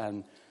 please.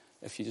 And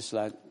if you just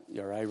let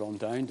your eye run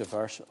down to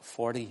verse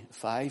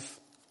 45.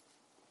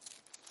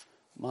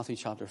 Matthew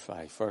chapter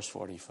 5, verse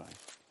 45.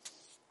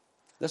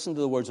 Listen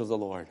to the words of the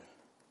Lord.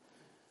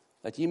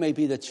 That ye may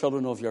be the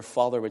children of your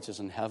Father which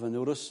is in heaven.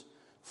 Notice,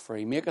 for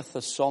he maketh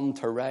the sun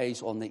to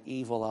rise on the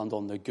evil and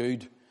on the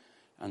good,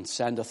 and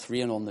sendeth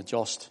rain on the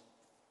just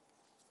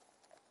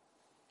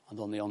and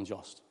on the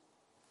unjust.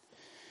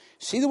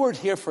 See the word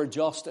here for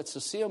just, it's the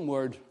same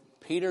word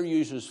Peter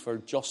uses for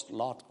just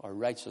lot or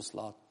righteous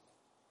lot.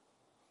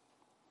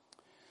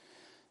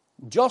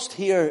 Just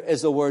here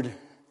is the word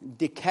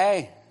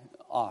dikaios,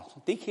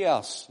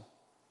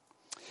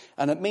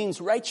 and it means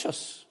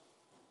righteous.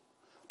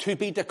 To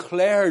be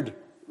declared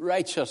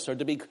righteous, or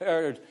to be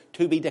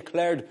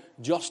declared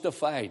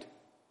justified.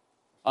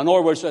 In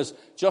other words,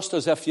 just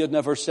as if you'd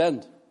never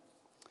sinned.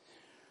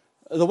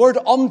 The word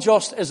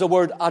unjust is the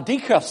word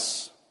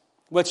adikos,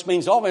 which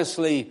means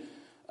obviously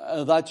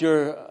that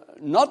you're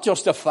not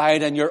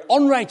justified and you're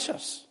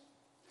unrighteous.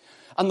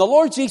 And the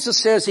Lord Jesus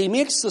says he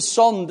makes the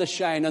sun to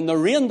shine and the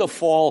rain to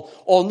fall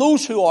on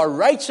those who are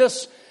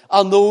righteous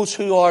and those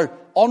who are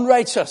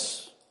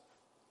unrighteous.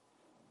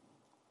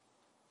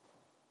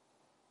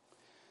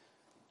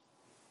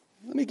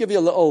 Let me give you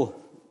a little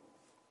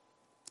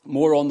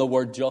more on the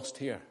word just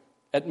here.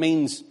 It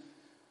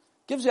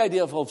gives the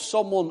idea of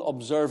someone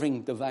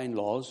observing divine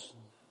laws.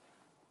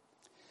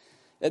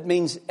 It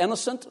means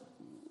innocent,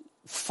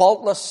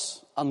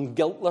 faultless, and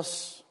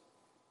guiltless.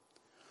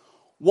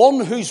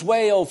 One whose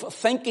way of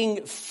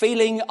thinking,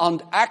 feeling,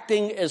 and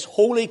acting is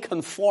wholly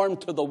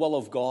conformed to the will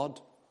of God.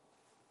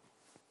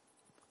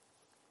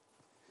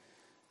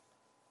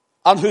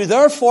 And who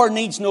therefore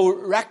needs no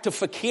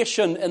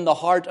rectification in the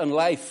heart and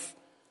life.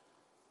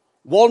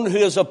 One who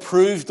is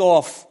approved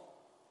of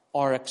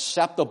or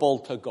acceptable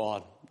to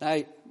God.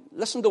 Now,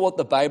 listen to what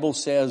the Bible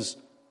says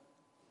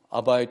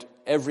about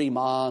every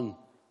man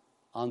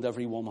and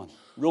every woman.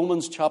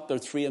 Romans chapter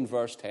 3 and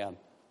verse 10.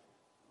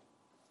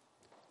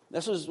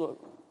 This is what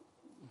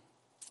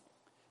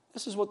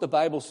the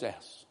Bible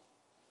says.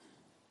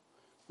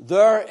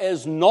 There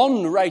is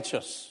none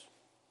righteous.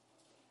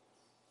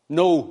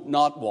 No,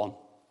 not one.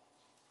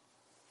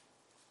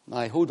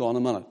 Now, hold on a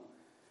minute.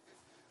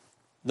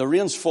 The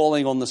rain's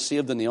falling on the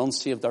saved and the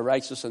unsaved, the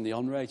righteous and the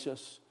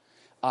unrighteous.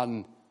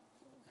 And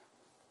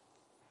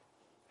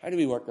how do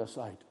we work this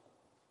out?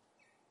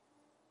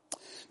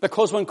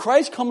 Because when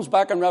Christ comes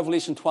back in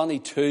Revelation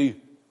 22, I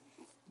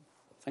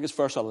think it's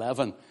verse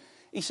 11,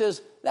 he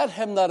says, let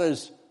him that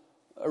is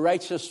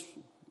righteous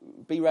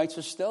be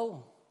righteous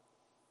still.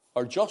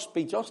 Or just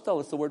be just still.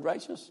 It's the word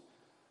righteous.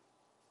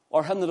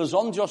 Or him that is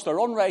unjust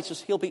or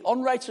unrighteous, he'll be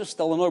unrighteous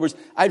still. In other words,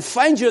 I'll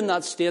find you in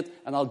that state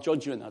and I'll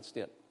judge you in that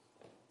state.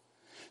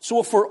 So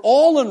if we're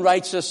all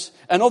unrighteous,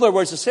 in other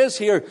words, it says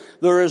here,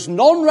 there is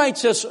none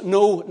righteous,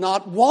 no,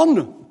 not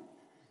one.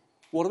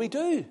 What do we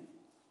do?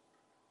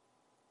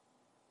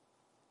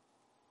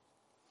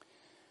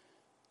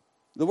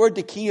 The word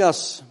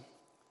dikaios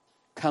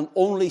can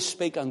only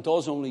speak and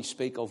does only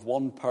speak of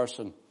one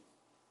person,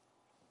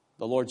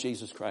 the Lord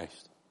Jesus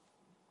Christ.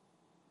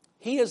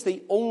 He is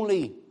the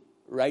only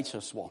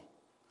righteous one.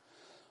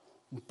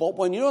 But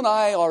when you and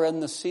I are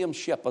in the same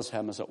ship as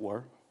him, as it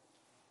were,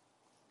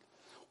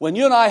 when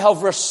you and I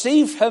have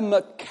received him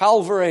at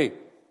Calvary,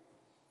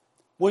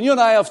 when you and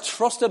I have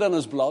trusted in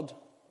his blood,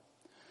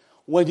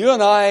 when you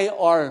and I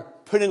are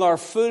putting our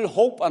full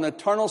hope and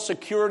eternal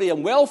security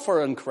and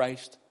welfare in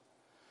Christ,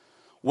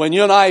 when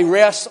you and I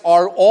rest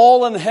our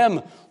all in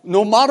him,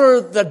 no matter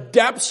the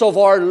depths of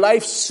our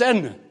life's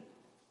sin,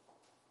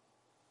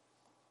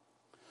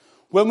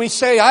 when we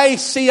say, I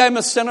see I'm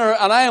a sinner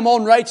and I am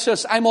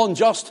unrighteous, I'm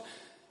unjust,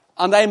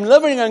 and I'm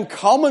living in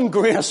common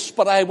grace,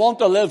 but I want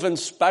to live in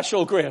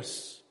special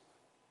grace.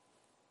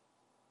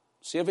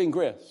 Saving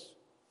grace.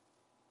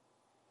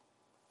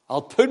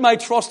 I'll put my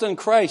trust in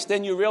Christ.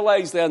 Then you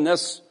realize that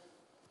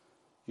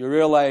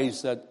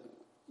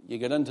you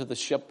get into the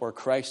ship where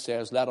Christ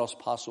says, let us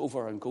pass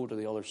over and go to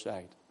the other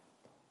side.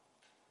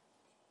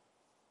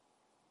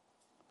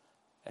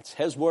 It's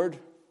his word.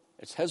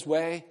 It's his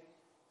way.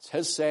 It's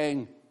his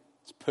saying.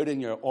 It's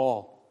putting your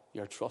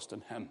trust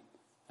in him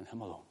and him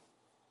alone.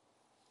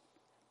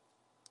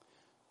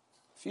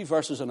 A few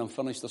verses and I'm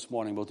finished this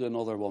morning. We'll do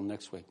another one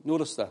next week.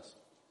 Notice this.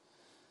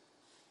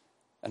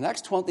 And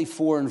Acts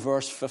 24 and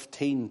verse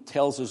 15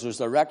 tells us there's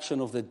the resurrection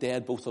of the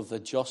dead, both of the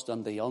just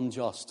and the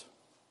unjust.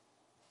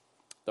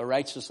 The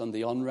righteous and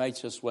the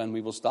unrighteous, when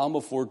we will stand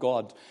before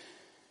God.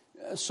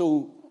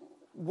 So,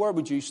 where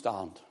would you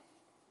stand?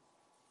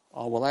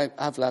 Oh, well,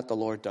 I've let the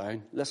Lord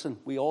down. Listen,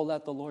 we all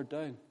let the Lord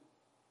down.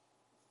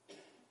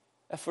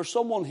 If for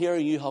someone here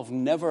you have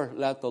never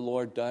let the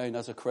Lord down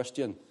as a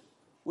Christian,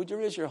 would you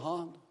raise your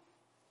hand?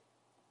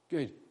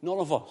 Good. None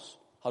of us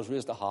has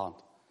raised a hand.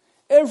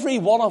 Every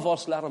one of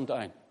us let him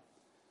down.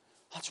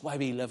 That's why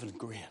we live in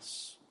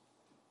grace.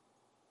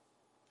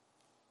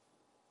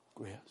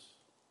 Grace.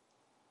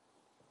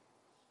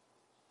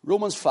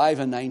 Romans 5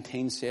 and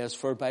 19 says,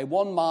 for by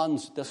one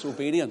man's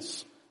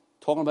disobedience,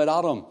 talking about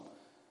Adam,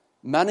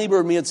 many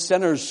were made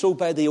sinners, so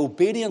by the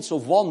obedience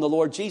of one, the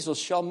Lord Jesus,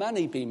 shall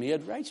many be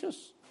made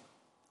righteous.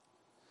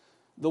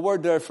 The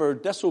word there for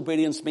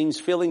disobedience means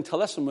failing to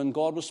listen when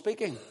God was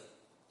speaking.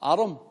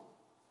 Adam,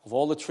 of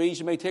all the trees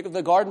you may take of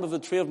the garden, of the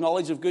tree of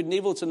knowledge of good and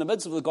evil, it's in the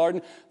midst of the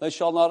garden, thou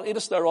shalt not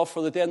eatest thereof,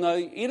 for the day thou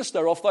eatest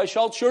thereof, thou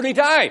shalt surely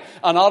die.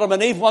 And Adam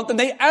and Eve went and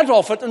they ate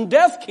of it, and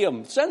death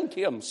came, sin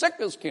came,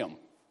 sickness came.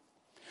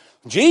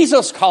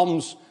 Jesus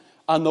comes,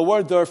 and the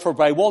word therefore,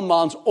 by one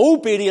man's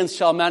obedience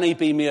shall many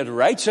be made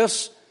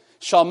righteous,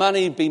 shall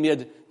many be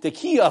made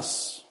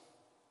dikaios.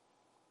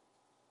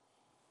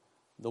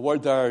 The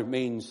word there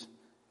means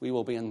we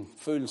will be in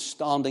full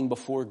standing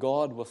before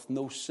God with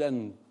no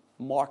sin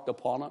marked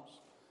upon us.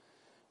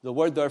 The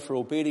word there for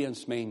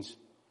obedience means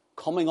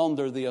coming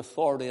under the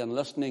authority and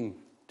listening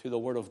to the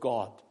word of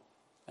God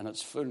in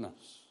its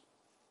fullness.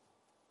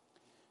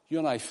 You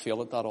and I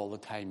fail at that all the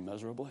time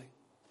miserably.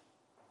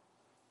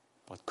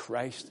 But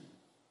Christ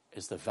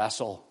is the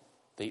vessel,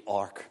 the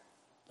ark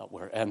that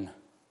we're in,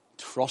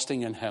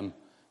 trusting in him.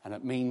 And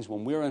it means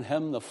when we're in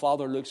him, the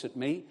Father looks at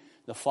me,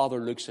 the Father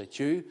looks at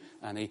you,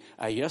 and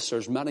yes,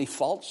 there's many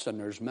faults, and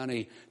there's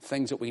many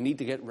things that we need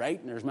to get right,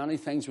 and there's many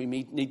things we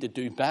need to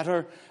do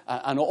better,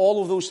 and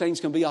all of those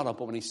things can be added up,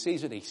 but when he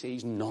sees it, he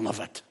sees none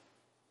of it.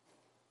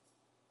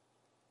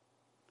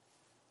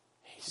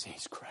 He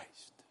sees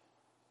Christ.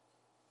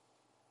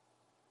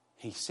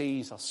 He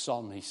sees a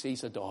son, he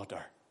sees a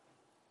daughter.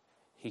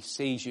 He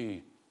sees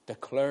you,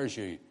 declares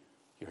you,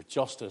 you're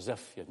just as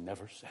if you'd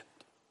never sinned.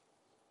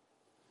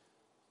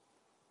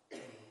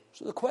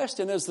 So the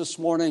question is this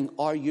morning,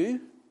 are you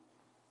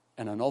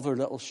in another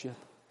little ship?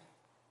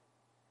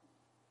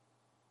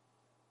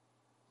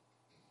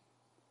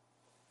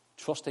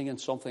 Trusting in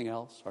something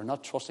else, or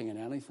not trusting in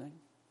anything,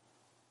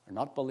 or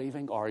not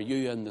believing? Or are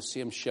you in the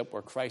same ship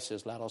where Christ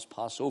says, let us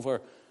pass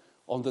over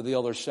onto the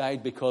other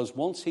side? Because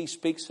once he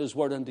speaks his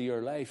word into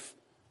your life,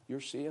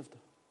 you're saved.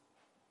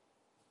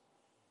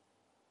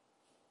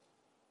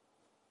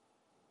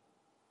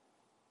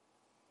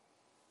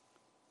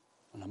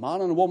 And a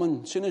man and a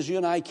woman, as soon as you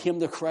and I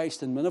came to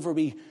Christ, and whenever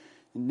we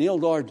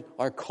nailed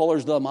our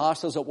colours to the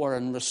mast, as it were,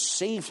 and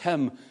received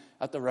him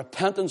at the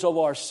repentance of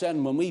our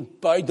sin, when we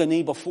bowed the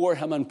knee before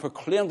him and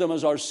proclaimed him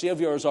as our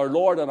Saviour, as our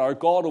Lord and our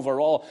God over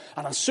all,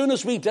 and as soon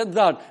as we did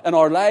that in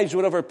our lives,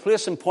 whatever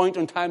place and point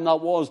in time that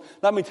was,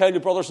 let me tell you,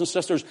 brothers and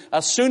sisters,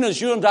 as soon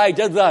as you and I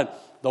did that,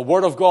 the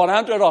Word of God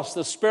entered us,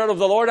 the Spirit of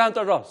the Lord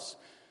entered us.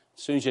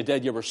 As soon as you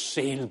did, you were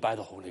sealed by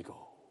the Holy Ghost.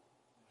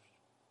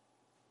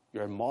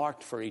 You're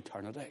marked for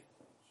eternity.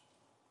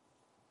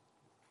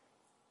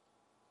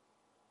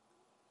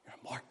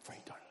 Marked for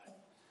eternity.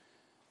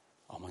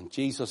 And when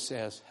Jesus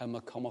says, him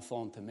that cometh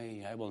unto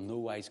me, I will no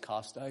wise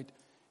cast out,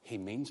 he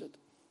means it.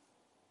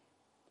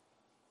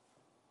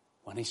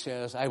 When he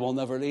says, I will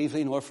never leave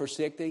thee nor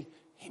forsake thee,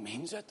 he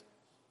means it.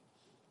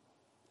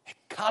 It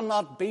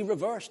cannot be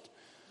reversed.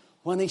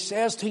 When he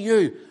says to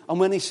you, and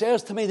when he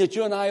says to me that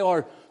you and I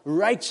are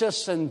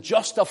righteous and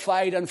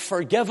justified and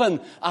forgiven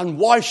and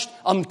washed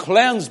and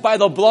cleansed by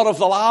the blood of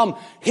the Lamb,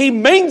 he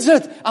means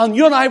it. And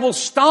you and I will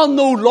stand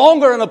no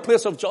longer in a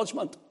place of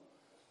judgment.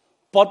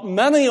 But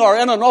many are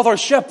in another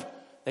ship.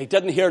 They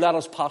didn't hear, let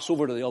us pass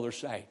over to the other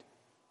side.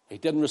 They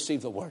didn't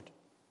receive the word.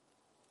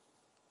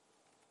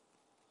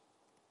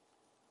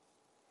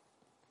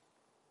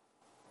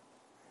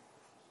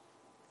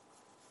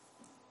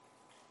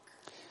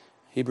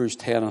 Hebrews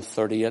 10 and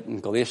 38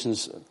 and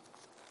Galatians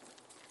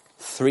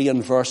 3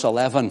 and verse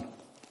 11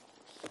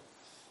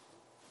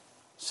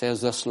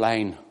 says this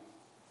line.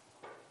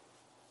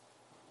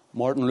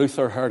 Martin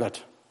Luther heard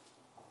it.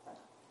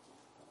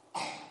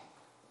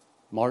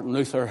 Martin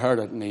Luther heard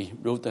it, and he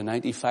wrote the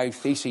 95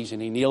 Theses,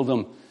 and he nailed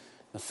them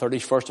the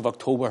 31st of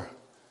October,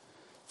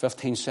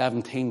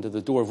 1517, to the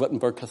door of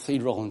Wittenberg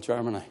Cathedral in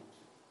Germany.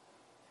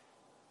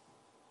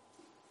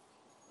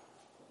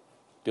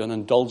 Doing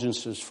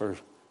indulgences for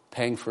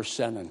paying for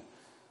sin and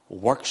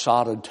works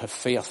added to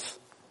faith.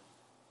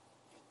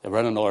 They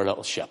were in another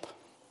little ship.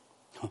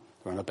 They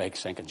were in a big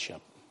sinking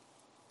ship.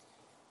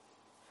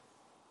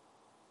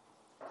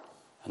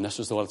 And this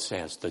is what it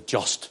says: the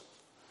just,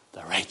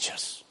 the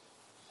righteous.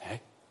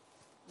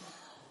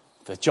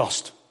 The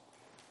just,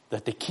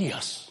 the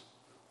dikaios,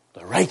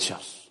 the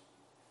righteous,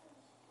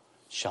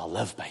 shall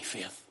live by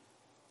faith.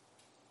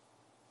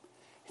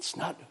 It's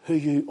not who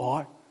you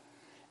are.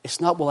 It's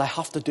not, well, I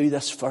have to do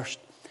this first.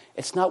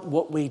 It's not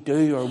what we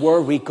do or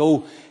where we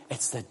go.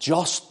 It's the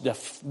just,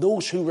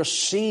 those who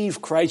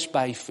receive Christ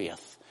by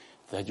faith.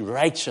 The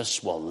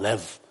righteous will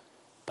live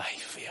by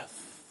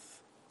faith.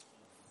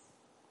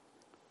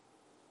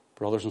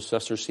 Brothers and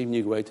sisters, see when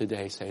you go out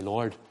today, say,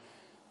 Lord,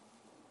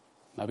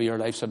 maybe your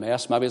life's a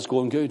mess. Maybe it's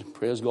going good.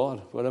 Praise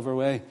God, whatever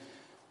way.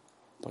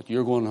 But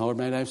you're going, Lord,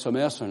 my life's a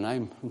mess and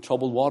I'm in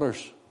troubled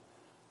waters.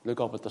 Look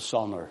up at the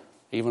sun, or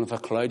even if a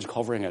cloud's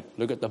covering it,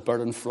 look at the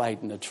bird in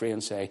flight and the tree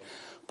and say,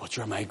 but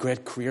you're my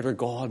great creator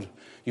God.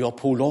 You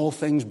uphold all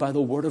things by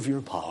the word of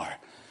your power.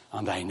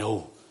 And I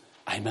know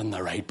I'm in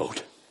the right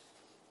boat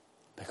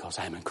because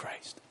I'm in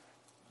Christ.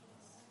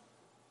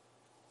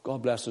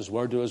 God bless his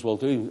word. Do as we'll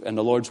do in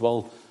the Lord's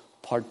will,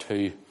 part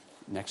 2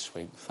 next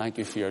week. Thank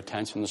you for your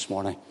attention this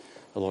morning.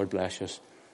 The Lord bless you.